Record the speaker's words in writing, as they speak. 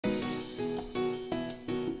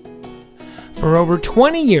For over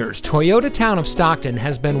 20 years, Toyota Town of Stockton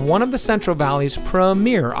has been one of the Central Valley's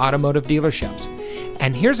premier automotive dealerships.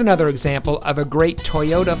 And here's another example of a great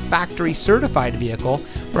Toyota factory certified vehicle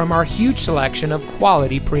from our huge selection of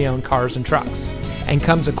quality pre-owned cars and trucks. And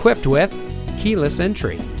comes equipped with keyless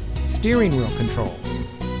entry, steering wheel controls,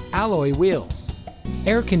 alloy wheels,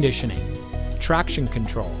 air conditioning, traction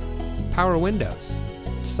control, power windows,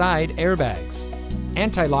 side airbags,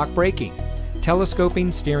 anti-lock braking,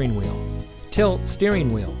 telescoping steering wheel, tilt steering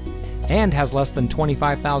wheel, and has less than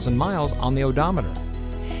 25,000 miles on the odometer.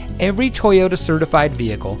 Every Toyota certified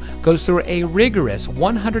vehicle goes through a rigorous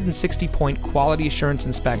 160-point quality assurance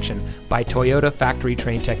inspection by Toyota factory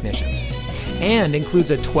trained technicians, and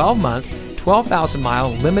includes a 12-month, 12,000-mile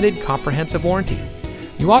limited comprehensive warranty.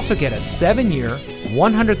 You also get a 7-year,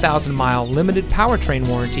 100,000-mile limited powertrain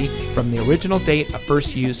warranty from the original date of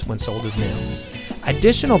first use when sold as new.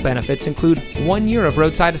 Additional benefits include 1 year of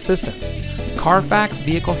roadside assistance, Carfax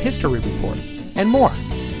vehicle history report, and more.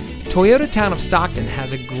 Toyota Town of Stockton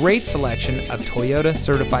has a great selection of Toyota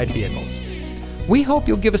certified vehicles. We hope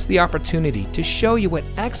you'll give us the opportunity to show you what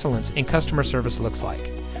excellence in customer service looks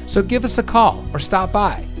like. So give us a call or stop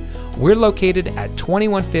by. We're located at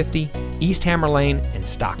 2150 East Hammer Lane in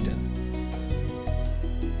Stockton.